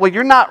someone saying, well,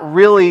 you're not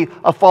really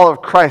a follower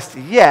of Christ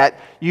yet.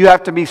 You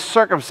have to be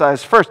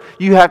circumcised first.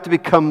 You have to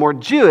become more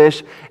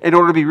Jewish in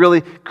order to be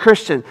really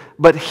Christian.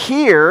 But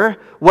hear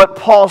what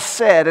Paul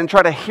said and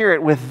try to hear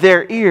it with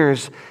their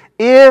ears.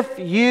 If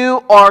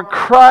you are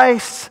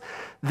Christ,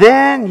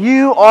 then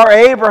you are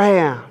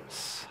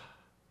Abraham's.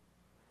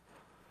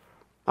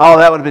 Oh,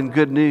 that would have been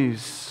good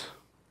news.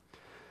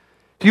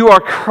 If you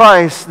are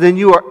Christ, then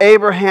you are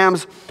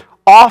Abraham's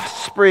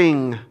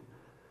offspring,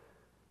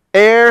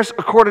 heirs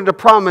according to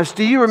promise.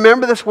 Do you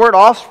remember this word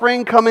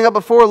offspring coming up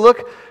before?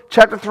 Look,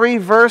 chapter 3,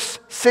 verse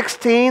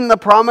 16. The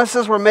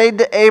promises were made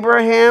to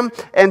Abraham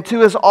and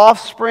to his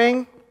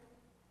offspring.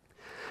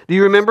 Do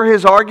you remember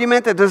his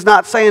argument? It does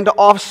not say into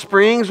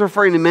offsprings,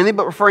 referring to many,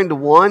 but referring to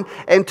one,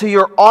 and to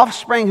your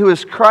offspring who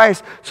is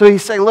Christ. So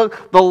he's saying,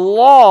 look, the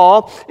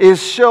law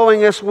is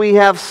showing us we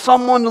have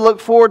someone to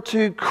look forward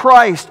to,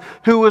 Christ,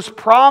 who was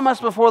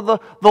promised before the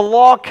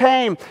law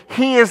came.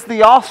 He is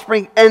the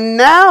offspring. And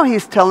now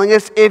he's telling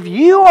us, if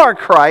you are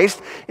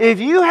Christ, if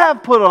you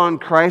have put on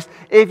Christ,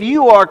 if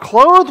you are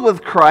clothed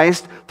with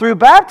Christ through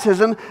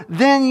baptism,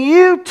 then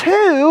you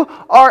too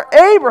are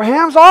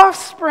Abraham's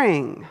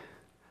offspring.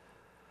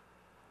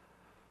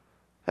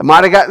 I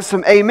might have gotten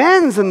some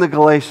amens in the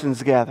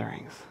Galatians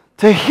gatherings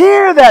to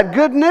hear that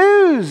good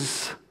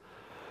news.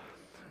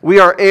 We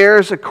are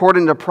heirs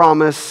according to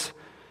promise.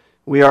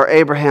 We are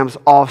Abraham's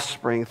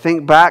offspring.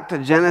 Think back to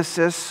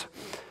Genesis.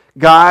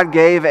 God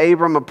gave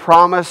Abram a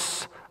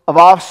promise of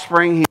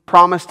offspring. He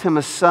promised him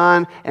a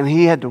son, and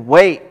he had to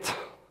wait.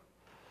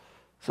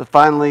 So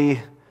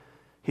finally,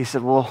 he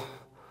said, well,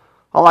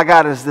 all I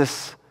got is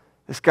this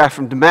guy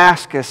from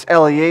Damascus,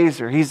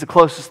 Eliezer. He's the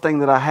closest thing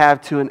that I have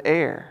to an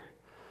heir.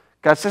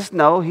 God says,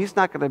 no, he's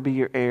not going to be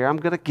your heir. I'm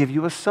going to give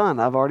you a son.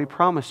 I've already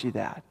promised you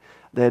that.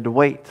 They had to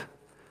wait.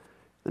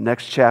 The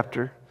next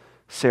chapter,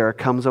 Sarah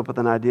comes up with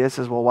an idea.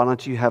 Says, well, why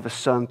don't you have a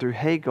son through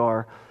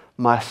Hagar,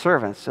 my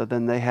servant? So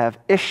then they have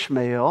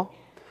Ishmael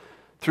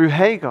through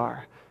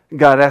Hagar.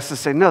 God has to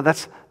say, no,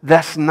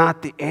 that's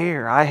not the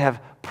heir. I have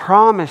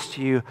promised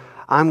you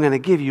I'm going to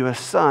give you a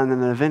son.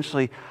 And then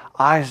eventually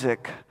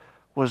Isaac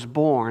was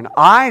born.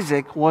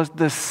 Isaac was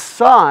the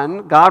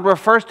son, God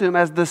refers to him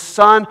as the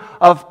son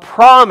of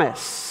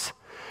promise.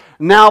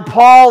 Now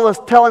Paul is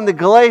telling the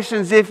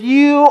Galatians, if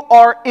you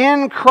are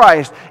in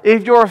Christ,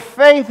 if your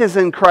faith is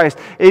in Christ,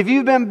 if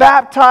you've been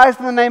baptized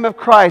in the name of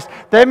Christ,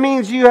 that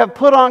means you have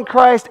put on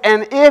Christ,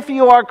 and if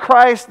you are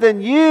Christ, then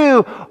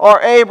you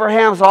are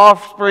Abraham's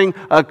offspring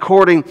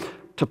according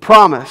to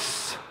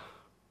promise.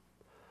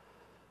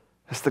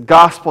 It's the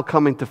gospel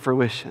coming to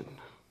fruition.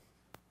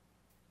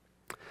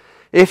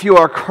 If you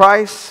are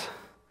Christ,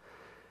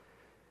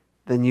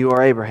 then you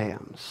are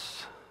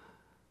Abraham's.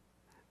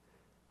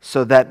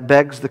 So that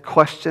begs the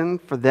question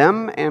for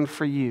them and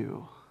for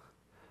you.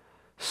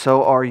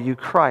 So are you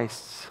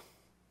Christ's?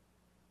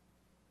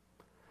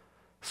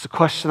 It's the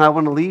question I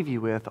want to leave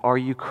you with. Are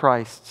you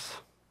Christ's?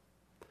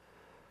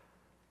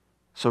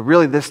 So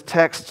really this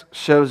text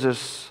shows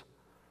us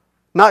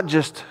not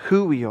just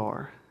who we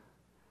are,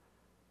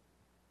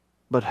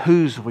 but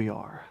whose we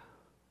are.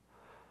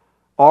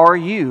 Are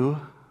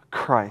you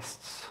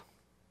Christ's?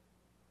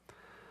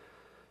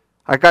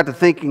 I got to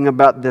thinking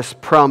about this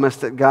promise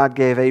that God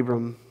gave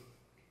Abram.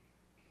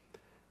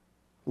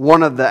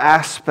 One of the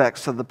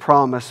aspects of the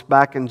promise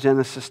back in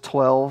Genesis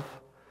 12,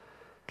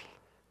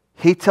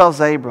 he tells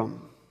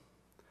Abram,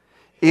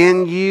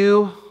 in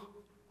you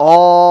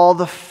all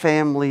the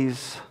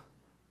families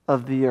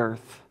of the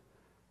earth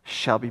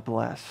shall be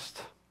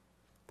blessed.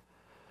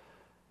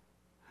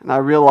 And I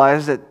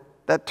realize that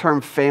that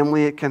term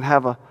family, it can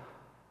have a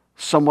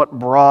somewhat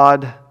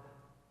broad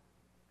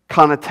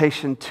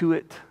connotation to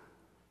it.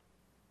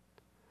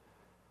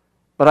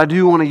 But I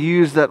do want to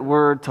use that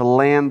word to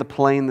land the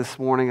plane this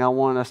morning. I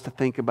want us to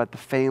think about the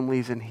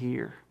families in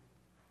here.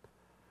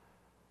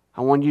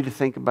 I want you to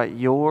think about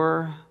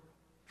your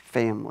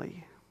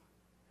family.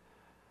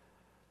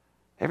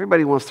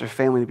 Everybody wants their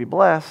family to be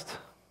blessed.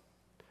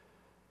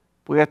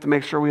 But we have to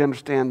make sure we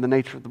understand the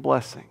nature of the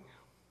blessing.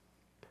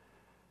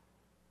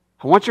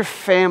 I want your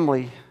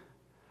family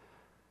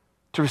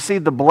to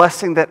receive the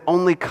blessing that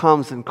only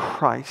comes in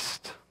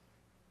Christ.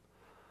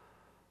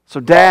 So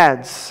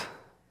dads,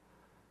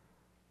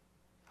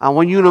 I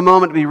want you in a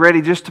moment to be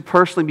ready just to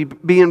personally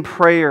be in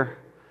prayer,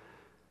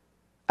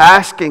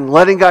 asking,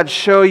 letting God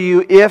show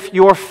you if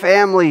your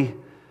family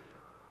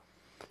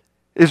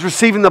is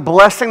receiving the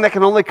blessing that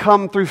can only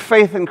come through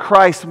faith in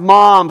Christ.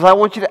 Moms, I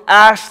want you to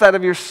ask that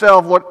of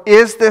yourself. Lord,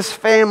 is this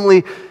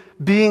family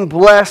being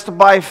blessed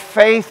by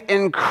faith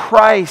in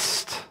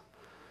Christ?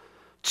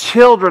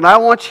 Children, I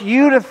want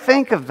you to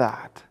think of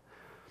that.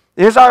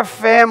 Is our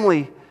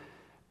family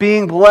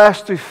being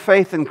blessed through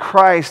faith in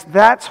Christ?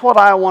 That's what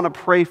I want to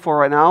pray for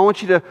right now. I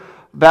want you to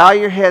bow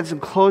your heads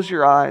and close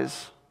your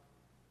eyes.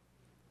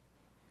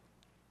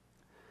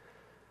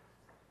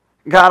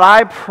 God,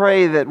 I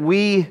pray that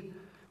we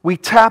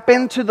tap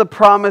into the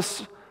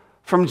promise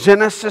from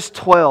Genesis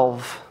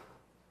 12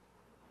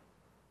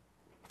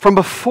 From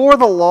before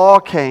the law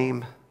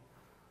came,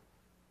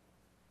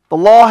 the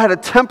law had a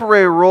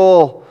temporary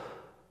role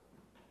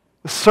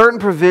with certain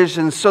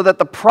provisions so that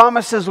the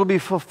promises will be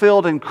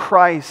fulfilled in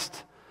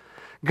Christ.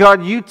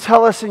 God, you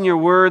tell us in your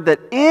word that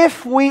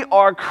if we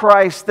are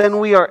Christ, then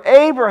we are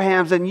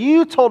Abraham's. And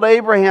you told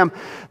Abraham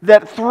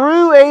that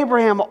through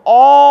Abraham,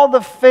 all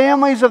the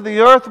families of the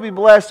earth will be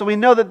blessed. So we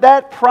know that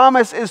that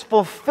promise is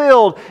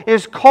fulfilled,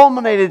 is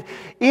culminated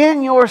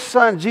in your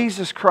Son,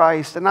 Jesus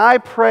Christ. And I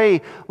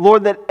pray,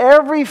 Lord, that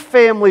every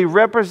family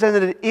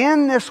represented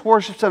in this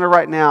worship center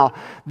right now,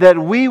 that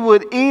we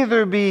would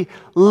either be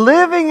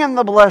living in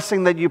the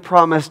blessing that you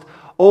promised,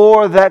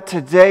 or that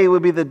today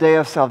would be the day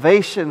of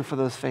salvation for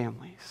those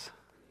families.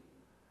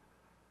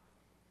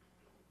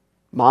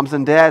 Moms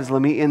and dads,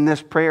 let me in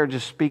this prayer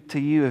just speak to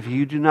you. If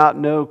you do not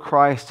know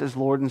Christ as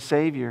Lord and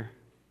Savior,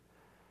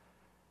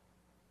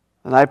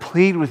 and I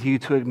plead with you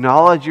to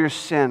acknowledge your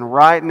sin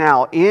right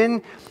now.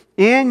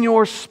 In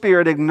your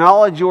spirit,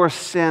 acknowledge your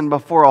sin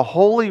before a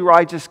holy,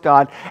 righteous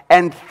God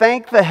and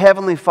thank the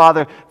Heavenly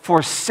Father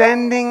for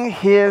sending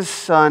His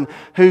Son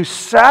who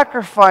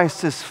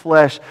sacrificed His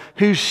flesh,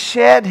 who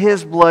shed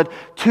His blood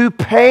to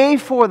pay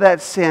for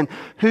that sin,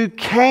 who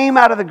came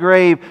out of the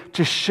grave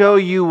to show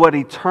you what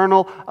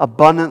eternal,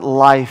 abundant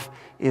life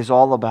is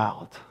all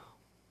about.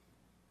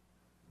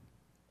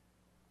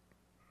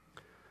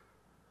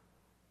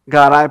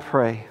 God, I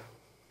pray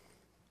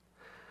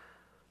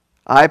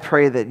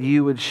that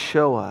you would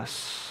show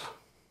us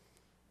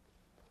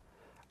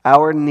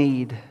our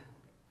need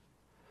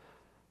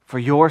for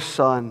your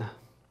Son,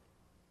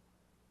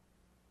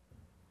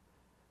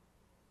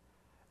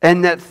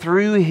 and that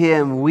through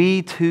Him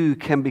we too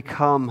can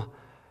become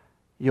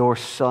your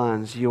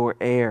sons, your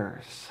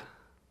heirs.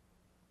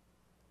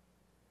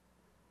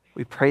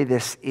 We pray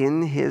this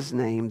in His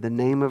name, the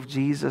name of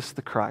Jesus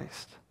the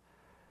Christ.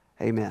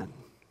 Amen.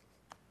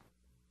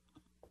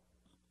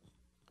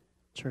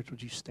 Church,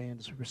 would you stand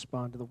as we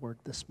respond to the word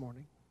this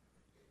morning?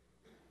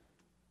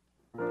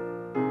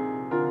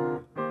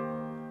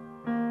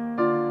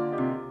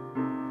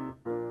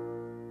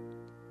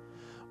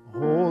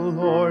 O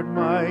Lord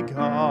my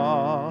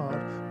God,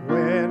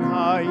 when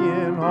I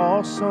in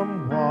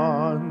awesome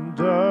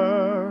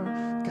wonder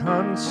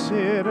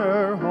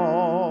consider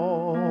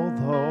all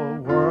the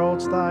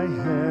worlds thy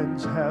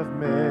hands have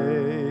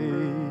made,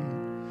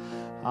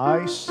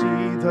 I see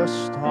the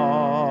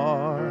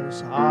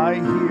stars, I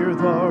hear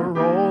the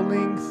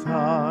rolling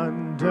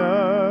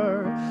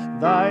thunder,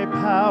 thy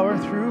power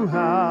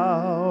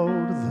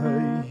throughout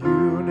the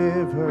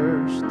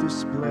universe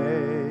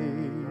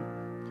displayed.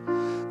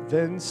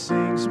 Then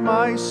sings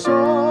my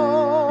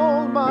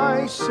soul,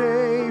 my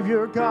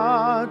Savior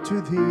God,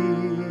 to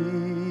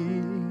thee.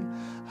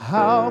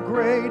 How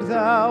great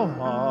thou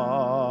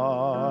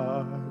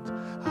art,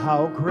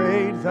 how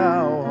great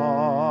thou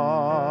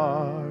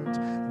art.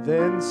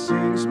 Then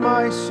sings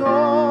my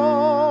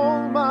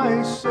soul,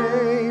 my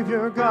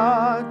Savior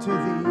God, to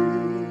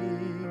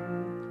thee.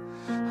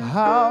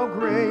 How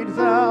great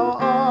thou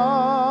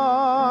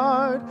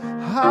art,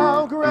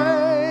 how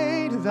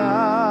great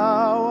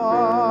thou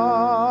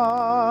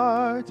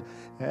art.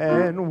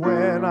 And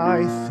when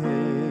I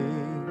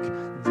think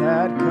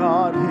that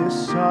God His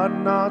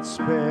Son not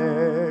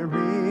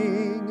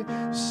sparing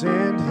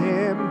sent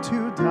Him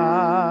to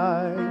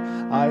die,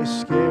 I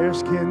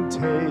scarce can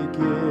take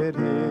it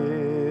in.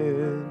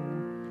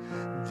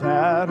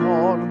 That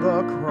on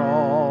the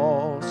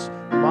cross,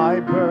 my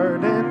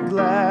burden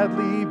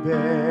gladly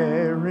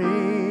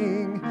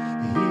bearing,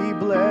 He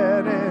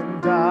bled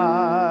and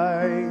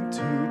died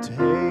to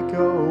take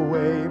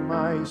away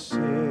my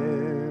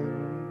sin.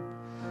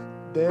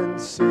 Then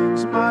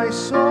sings my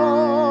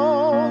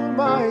soul,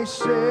 my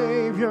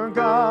Savior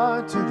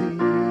God, to thee.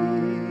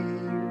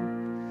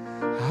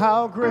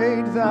 How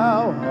great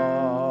thou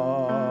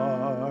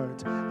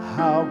art,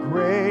 how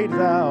great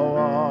thou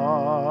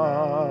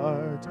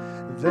art.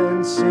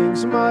 Then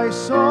sings my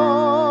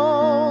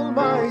soul,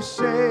 my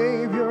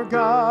Savior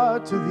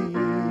God, to thee.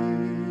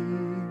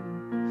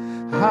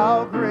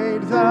 How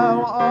great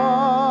thou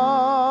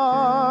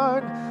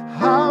art,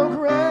 how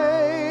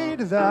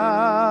great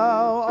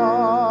thou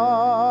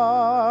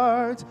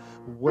art.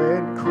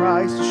 When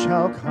Christ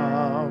shall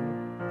come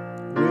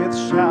with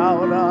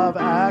shout of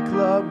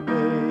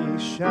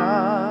acclamation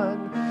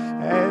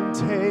and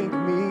take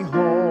me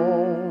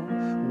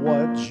home,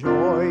 what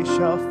joy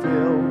shall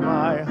fill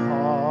my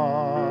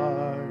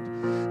heart.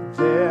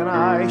 Then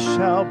I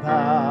shall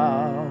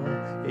bow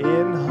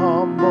in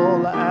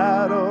humble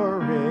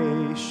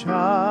adoration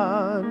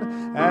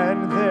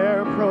and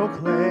there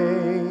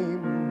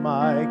proclaim,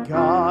 my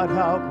God,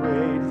 how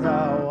great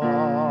thou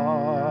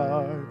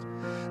art.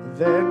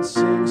 Then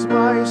sings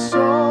my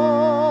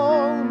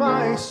soul,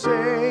 my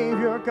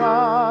Savior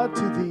God,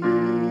 to thee.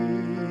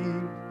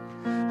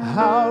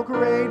 How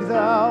great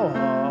thou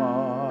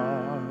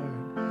art,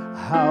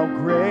 how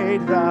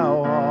great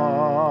thou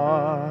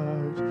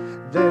art.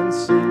 Then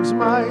sings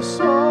my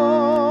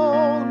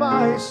soul,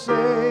 my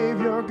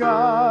Savior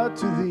God,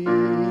 to thee.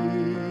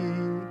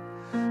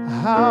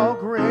 How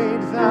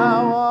great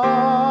thou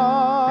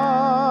art.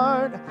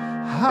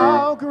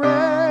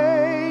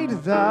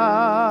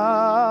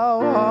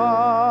 thou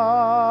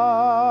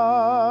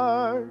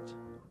art.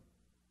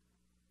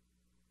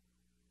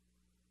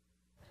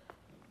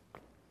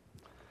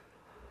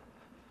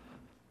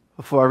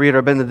 Before I read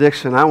our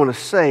benediction, I want to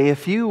say,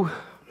 if you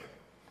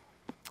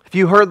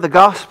heard the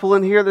gospel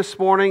in here this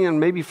morning and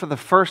maybe for the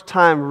first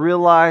time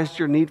realized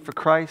your need for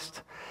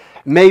Christ,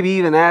 maybe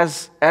even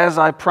as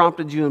I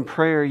prompted you in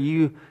prayer,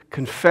 you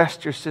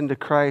confessed your sin to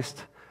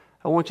Christ,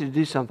 I want you to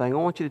do something. I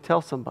want you to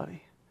tell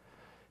somebody.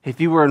 If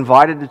you were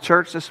invited to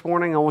church this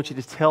morning, I want you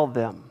to tell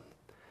them.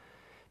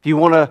 If you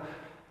want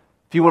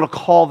to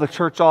call the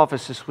church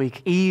office this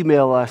week,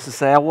 email us and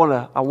say, I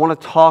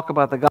want to talk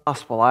about the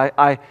gospel.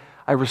 I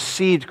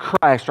received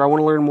Christ, or I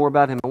want to learn more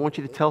about Him. I want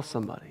you to tell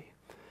somebody.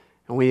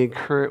 And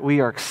we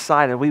are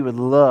excited. We would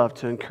love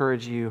to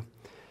encourage you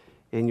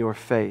in your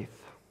faith.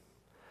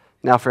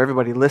 Now, for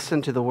everybody,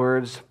 listen to the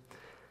words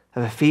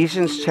of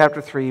Ephesians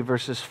chapter 3,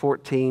 verses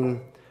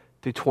 14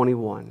 through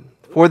 21.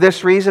 For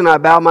this reason I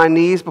bow my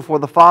knees before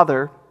the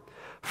Father,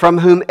 from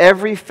whom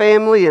every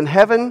family in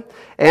heaven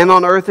and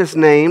on earth is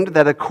named,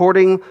 that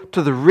according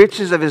to the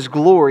riches of His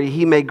glory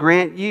He may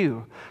grant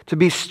you to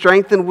be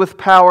strengthened with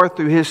power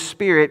through His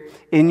Spirit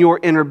in your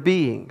inner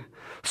being,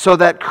 so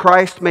that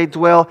Christ may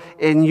dwell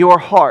in your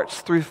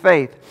hearts through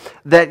faith,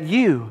 that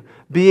you,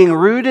 being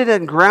rooted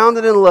and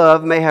grounded in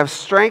love, may have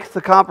strength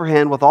to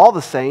comprehend with all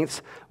the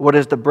saints what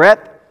is the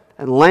breadth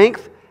and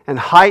length and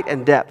height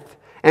and depth,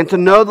 and to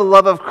know the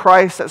love of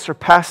Christ that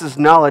surpasses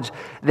knowledge,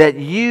 that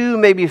you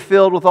may be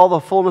filled with all the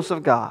fullness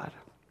of God.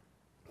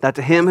 That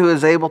to Him who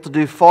is able to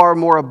do far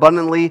more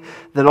abundantly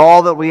than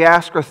all that we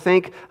ask or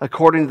think,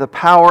 according to the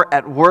power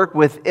at work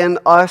within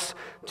us,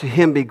 to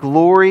Him be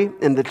glory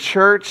in the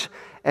church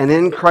and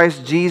in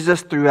Christ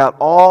Jesus throughout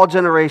all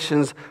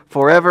generations,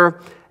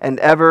 forever and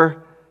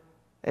ever.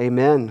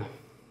 Amen.